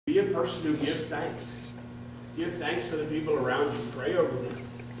Be a person who gives thanks. Give thanks for the people around you. Pray over them.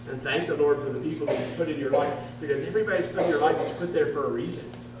 And thank the Lord for the people that He's put in your life. Because everybody's put in your life is put there for a reason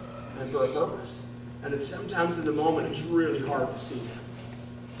and for a purpose. And it's sometimes in the moment it's really hard to see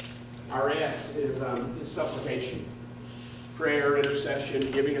that. Our S is supplication. Prayer, intercession,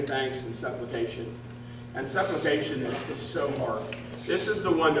 giving of thanks, and supplication. And supplication is so hard. This is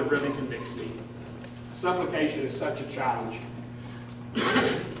the one that really convicts me. Supplication is such a challenge.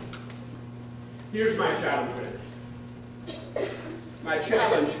 Here's my challenge with it. My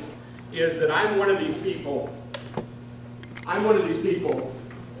challenge is that I'm one of these people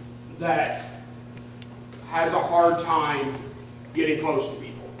that has a hard time getting close to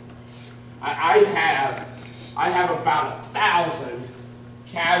people. I have about 1,000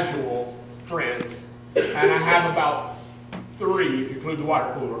 casual friends, and I have about 3, if you include the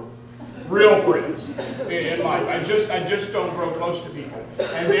water cooler, real friends in life. I just don't grow close to people.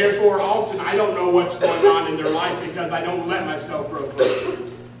 And therefore, often I don't know what's going on in their life because I don't let myself grow close to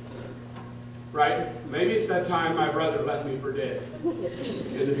them. Right? Maybe it's that time my brother left me for dead in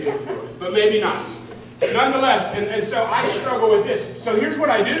the beautiful, but maybe not. Nonetheless, and so I struggle with this. So here's what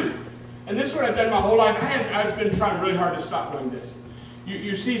I do. And this is what I've done my whole life. I've been trying really hard to stop doing this.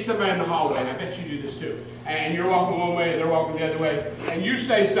 You see somebody in the hallway, and I bet you do this too. And you're walking one way, and they're walking the other way. And you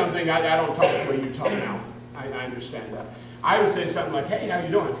say something, I don't talk the way you talk now. I understand that. I would say something like, hey, how you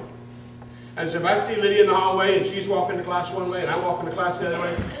doing? And so if I see Lydia in the hallway, and she's walking to class one way, and I'm walking to class the other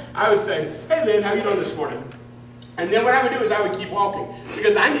way, I would say, hey, Lyd, how you doing this morning? And then what I would do is I would keep walking,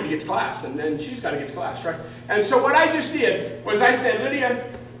 because I need to get to class, and then she's got to get to class, right? And so what I just did was I said,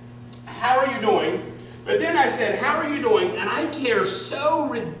 Lydia, how are you doing? But then I said, how are you doing? And I care so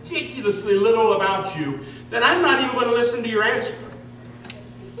ridiculously little about you that I'm not even going to listen to your answer.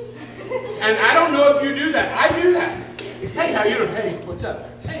 And I don't know if you do that. I do that. Hey, how you doing? Hey, what's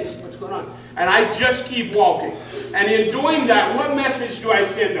up? Hey, what's going on? And I just keep walking. And in doing that, what message do I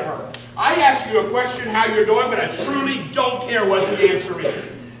send to her? I ask you a question, how you're doing, but I truly don't care what the answer is.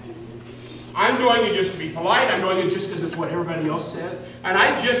 I'm doing it just to be polite. I'm doing it just because it's what everybody else says. And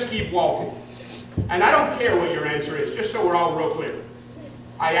I just keep walking. And I don't care what your answer is, just so we're all real clear.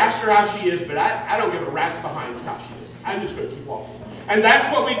 I asked her how she is, but I don't give a rat's behind how she is. I'm just going to keep walking. And that's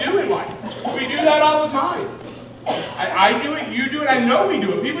what we do in life. We do that all the time. I do it, you do it, I know we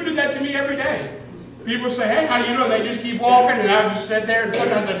do it. People do that to me every day. People say, hey, how you doing? They just keep walking, and I just sit there, and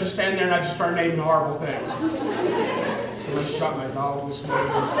sometimes I just stand there and I just start naming horrible things. Somebody shot my dog this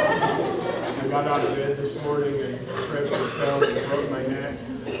morning. I got out of bed this morning and tripped and fell and broke my neck.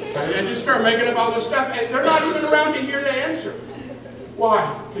 And I just start making up all this stuff, and they're not even around to hear the answer.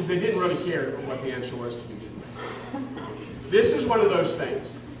 Why? Because they didn't really care what the answer was to begin with. This is one of those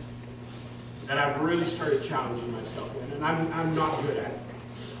things that I've really started challenging myself in, and I'm not good at it.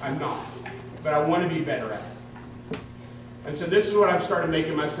 I'm not. But I want to be better at it. And so this is what I've started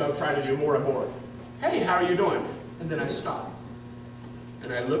making myself try to do more and more. Hey, how are you doing? And then I stop.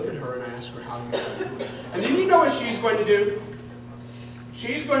 And I look at her and I ask her how you doing. And then you know what she's going to do?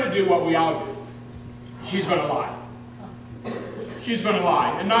 She's going to do what we all do. She's going to lie. She's going to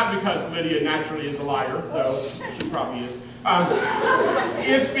lie. And not because Lydia naturally is a liar, though she probably is.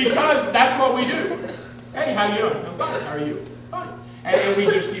 It's because that's what we do. Hey, how you doing? I'm fine. How are you? Fine. And we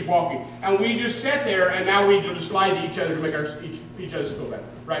just keep walking. And we just sit there, and now we just lie to each other to make each other feel better.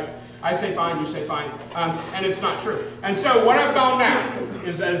 Right? I say fine, you say fine. And it's not true. And so what I've gone now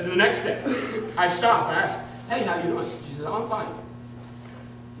is as the next step. I stop and ask, hey, how you doing? She says, oh, I'm fine.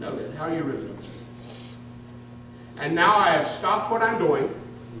 No, good. How are you really doing? And now I have stopped what I'm doing.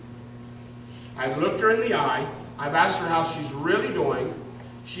 I've looked her in the eye. I've asked her how she's really doing.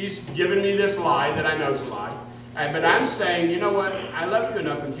 She's given me this lie that I know is a lie. But I'm saying, you know what? I love you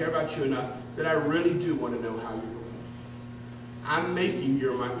enough and care about you enough that I really do want to know how you're doing. I'm making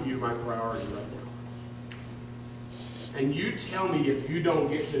you my priority right now. And you tell me if you don't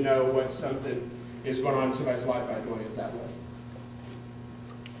get to know what something is going on in somebody's life by doing it that way.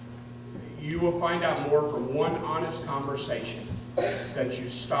 You will find out more from one honest conversation that you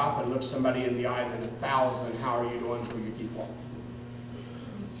stop and look somebody in the eye than 1,000, how are you doing, until you keep walking.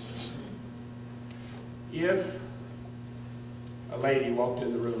 If a lady walked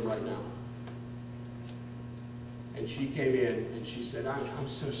in the room right now, and she came in and she said, I'm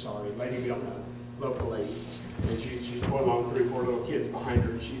so sorry, lady we don't know, local lady, and she's going along 3 or 4 little kids behind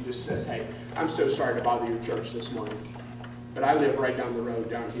her, and she just says, hey, I'm so sorry to bother your church this morning, but I live right down the road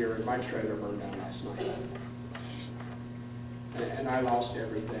down here, and my trailer burned down last night. And I lost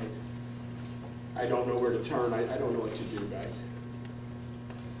everything. I don't know where to turn. I don't know what to do, guys.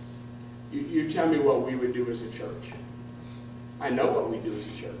 You tell me what we would do as a church. I know what we do as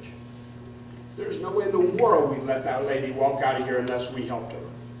a church. There's no way in the world we'd let that lady walk out of here unless we helped her.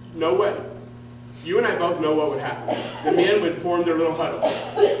 No way. You and I both know what would happen. The men would form their little huddle,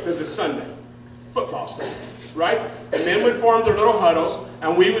 because it's Sunday, football Sunday, right? The men would form their little huddles,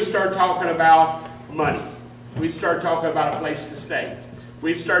 and we would start talking about money. We'd start talking about a place to stay.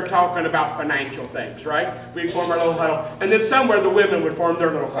 We'd start talking about financial things, right? We'd form our little huddle. And then somewhere the women would form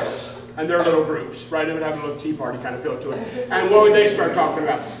their little huddles and their little groups, right? They would have a little tea party kind of feel to it. And what would they start talking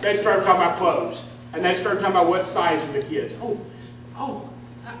about? They'd start talking about clothes. And they'd start talking about what size are the kids.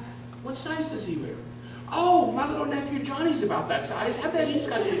 What size does he wear? Oh, my little nephew Johnny's about that size. I bet he's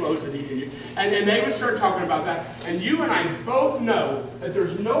got some clothes that he can use. And they would start talking about that. And you and I both know that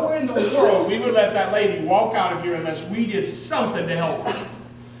there's nowhere in the world we would let that lady walk out of here unless we did something to help her.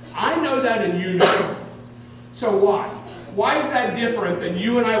 I know that and you know. So why? Why is that different than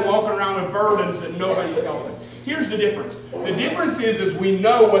you and I walking around with burdens that nobody's helping? Here's the difference. The difference is we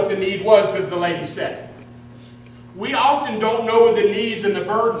know what the need was because the lady said it. We often don't know the needs and the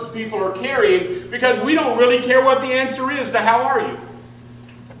burdens people are carrying because we don't really care what the answer is to how are you.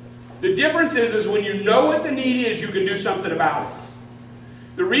 The difference is when you know what the need is, you can do something about it.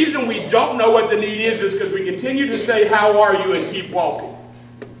 The reason we don't know what the need is because we continue to say, how are you, and keep walking.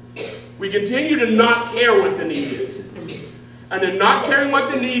 We continue to not care what the need is. And in not caring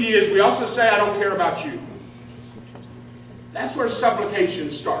what the need is, we also say, I don't care about you. That's where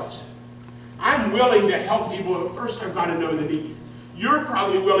supplication starts. I'm willing to help people, but first I've got to know the need. You're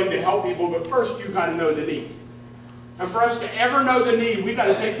probably willing to help people, but first you've got to know the need. And for us to ever know the need, we've got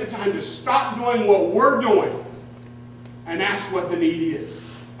to take the time to stop doing what we're doing and ask what the need is.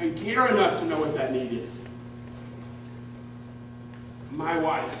 And care enough to know what that need is. My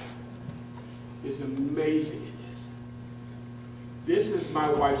wife is amazing at this. This is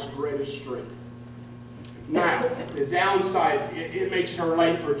my wife's greatest strength. Now, the downside, it makes her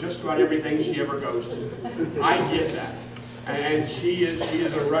late for just about everything she ever goes to. I get that. And she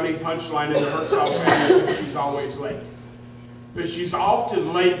is a running punchline in the Herzog family. She's always late. But she's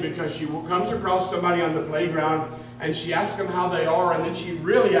often late because she comes across somebody on the playground and she asks them how they are, and then she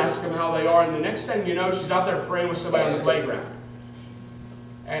really asks them how they are, and the next thing you know, she's out there praying with somebody on the playground.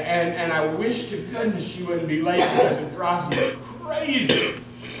 And I wish to goodness she wouldn't be late because it drives me crazy.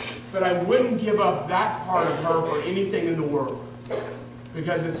 But I wouldn't give up that part of her for anything in the world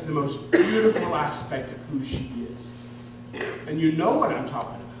because it's the most beautiful aspect of who she is. And you know what I'm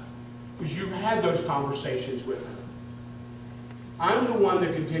talking about because you've had those conversations with her. I'm the one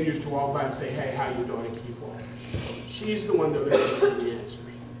that continues to walk by and say, hey, how you doing, and keep walking. She's the one that listens to the answer.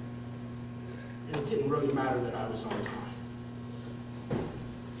 And it didn't really matter that I was on time.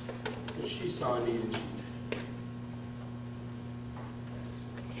 Because she saw a need and she did.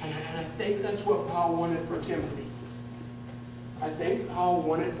 And I think that's what Paul wanted for Timothy. I think Paul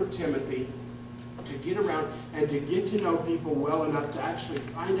wanted for Timothy to get around and to get to know people well enough to actually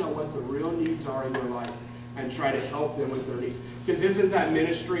find out what the real needs are in their life and try to help them with their needs. Because isn't that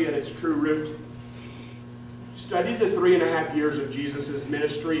ministry at its true root? Study the 3.5 years of Jesus'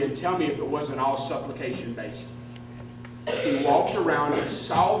 ministry and tell me if it wasn't all supplication based. He walked around, he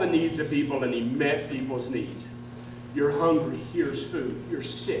saw the needs of people, and he met people's needs. You're hungry, here's food. You're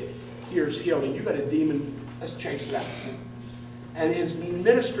sick, here's healing. You got a demon, let's chase it out. And his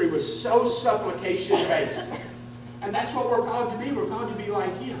ministry was so supplication-based. And that's what we're called to be. We're called to be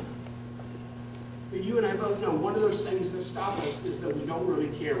like him. But you and I both know one of those things that stop us is that we don't really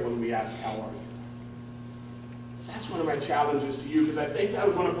care when we ask, how are you? That's one of my challenges to you, because I think that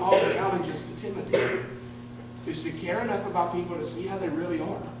was one of Paul's challenges to Timothy, is to care enough about people to see how they really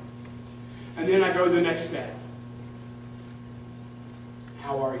are. And then I go the next step.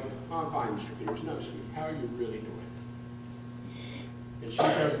 How are you? Oh, I'm fine, Mr. Peters. No, sweet. How are you really doing? And she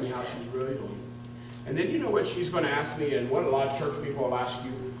tells me how she's really doing. And then you know what she's going to ask me, and what a lot of church people will ask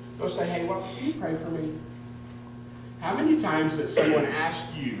you. They'll say, hey, well, can you pray for me? How many times has someone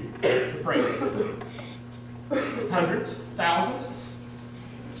asked you to pray for them? Hundreds? Thousands?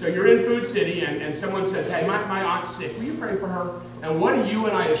 So you're in Food City, and someone says, hey, my aunt's sick. Will you pray for her? And what do you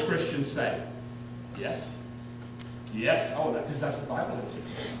and I as Christians say? Yes. Yes. Oh, because that's the Bible answer.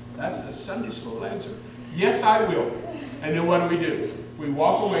 That's the Sunday school answer. Yes, I will. And then what do? We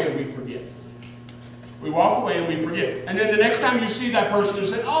walk away and we forget. We walk away and we forget. And then the next time you see that person, you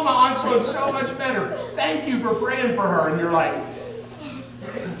say, oh, my aunt's doing so much better. Thank you for praying for her. And you're like,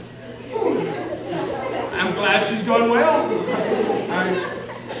 I'm glad she's doing well.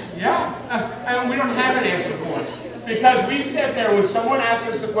 And we don't have an answer for it. Because we sit there, when someone asks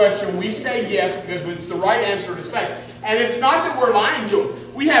us the question, we say yes because it's the right answer to say. And it's not that we're lying to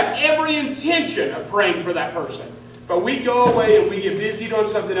them. We have every intention of praying for that person. But we go away and we get busied on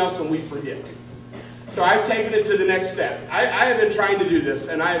something else and we forget. So I've taken it to the next step. I have been trying to do this,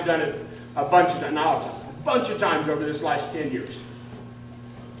 and I have done it a bunch of times over this last 10 years.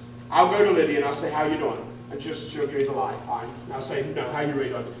 I'll go to Lydia and I'll say, how you doing? And she'll give me the lie, fine. And I'll say, no, how you really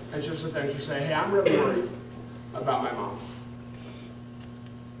doing? And she'll sit there and she'll say, hey, I'm really worried about my mom.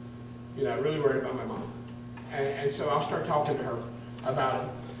 You know, really worried about my mom. And so I'll start talking to her about it.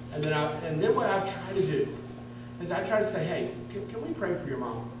 And then what I try to do is I try to say, hey, can we pray for your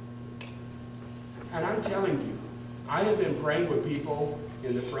mom? And I'm telling you, I have been praying with people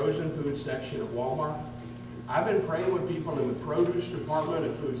in the frozen food section of Walmart. I've been praying with people in the produce department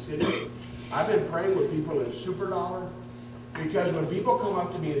at Food City. I've been praying with people in Super Dollar. Because when people come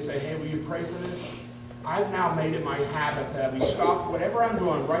up to me and say, hey, will you pray for this? I've now made it my habit that we stop whatever I'm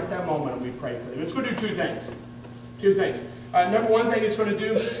doing right that moment and we pray for them. It's going to do two things. Two things. Number one thing it's going to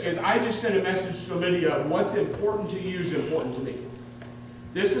do is I just sent a message to Lydia of what's important to you is important to me.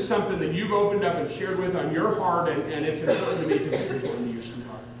 This is something that you've opened up and shared with on your heart, and it's important to me because it's important to you,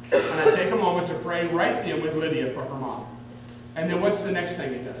 sweetheart. And I take a moment to pray right then with Lydia for her mom. And then what's the next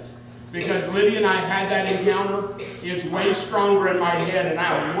thing it does? Because Lydia and I had that encounter, it's way stronger in my head, and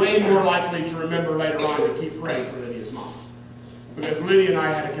I'm way more likely to remember later on to keep praying for Lydia's mom. Because Lydia and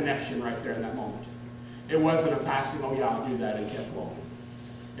I had a connection right there in that moment. It wasn't a passing, oh yeah, I'll do that, and kept walking.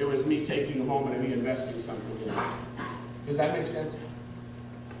 It was me taking a moment and me investing something in it. Does that make sense?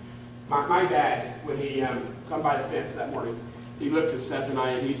 My dad, when he come by the fence that morning, he looked at Seth and I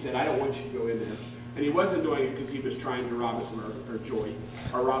and he said, I don't want you to go in there. And he wasn't doing it because he was trying to rob us of our joy,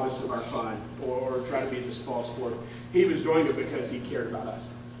 or rob us of our fun, or try to be this false sport. He was doing it because he cared about us.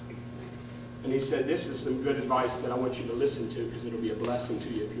 And he said, this is some good advice that I want you to listen to because it'll be a blessing to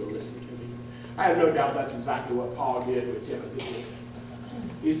you if you'll listen to me. I have no doubt that's exactly what Paul did with Timothy.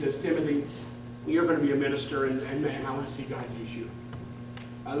 He says, Timothy, you're going to be a minister, and man, I want to see God use you.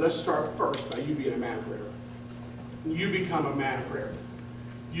 Let's start first by you being a man of prayer. You become a man of prayer.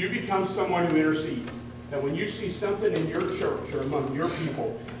 You become someone who intercedes. That when you see something in your church or among your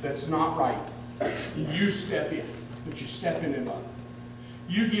people that's not right, you step in. But you step in love.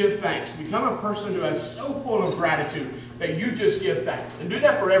 You give thanks. Become a person who is so full of gratitude that you just give thanks. And do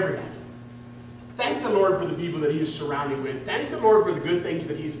that for everybody. Thank the Lord for the people that He is surrounding with. Thank the Lord for the good things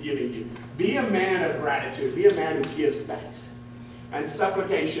that He's giving you. Be a man of gratitude. Be a man who gives thanks. And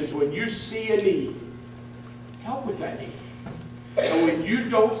supplications, when you see a need, help with that need. And when you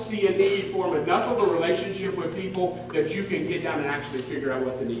don't see a need, form enough of a relationship with people that you can get down and actually figure out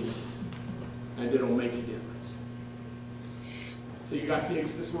what the need is. And it'll make a difference. So you got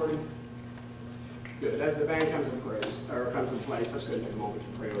pigs this morning? Good. As the band comes in place, let's go and take a moment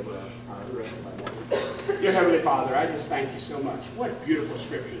to pray over the rest of our morning. Dear Heavenly Father, I just thank you so much. What a beautiful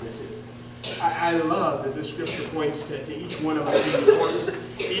scripture this is. I love that this scripture points to each one of us being important,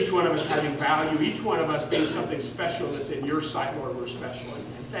 each one of us having value, each one of us being something special that's in your sight, Lord, we're special. And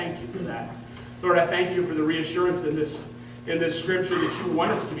thank you for that. Lord, I thank you for the reassurance in this scripture that you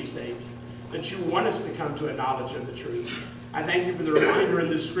want us to be saved, that you want us to come to a knowledge of the truth. I thank you for the reminder in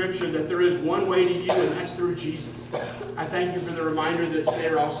this scripture that there is one way to you, and that's through Jesus. I thank you for the reminder that's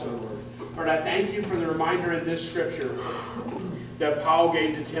there also, Lord. Lord, I thank you for the reminder in this scripture that Paul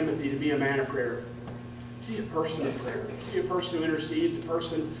gave to Timothy to be a man of prayer. Be a person of prayer. Be a person who intercedes, a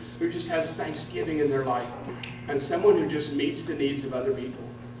person who just has thanksgiving in their life, and someone who just meets the needs of other people.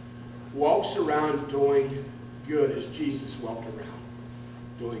 Walks around doing good as Jesus walked around,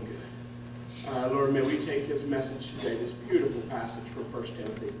 doing good. Lord, may we take this message today, this beautiful passage from 1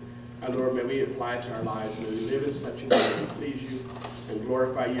 Timothy. Lord, may we apply it to our lives. May we live in such a way that please you and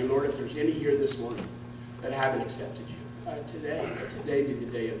glorify you. Lord, if there's any here this morning that haven't accepted you, today be the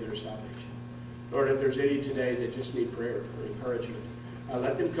day of their salvation. Lord, if there's any today that just need prayer or encouragement,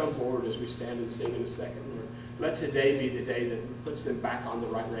 let them come forward as we stand and sing in a second, Lord. Let today be the day that puts them back on the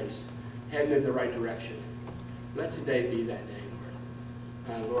right race, heading in the right direction. Let today be that day,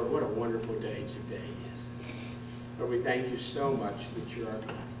 Lord. Lord, what a wonderful day today is. Lord, we thank you so much that you're our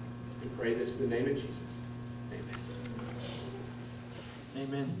God. We pray this in the name of Jesus. Amen.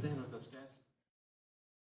 Amen. Stand with us, guys.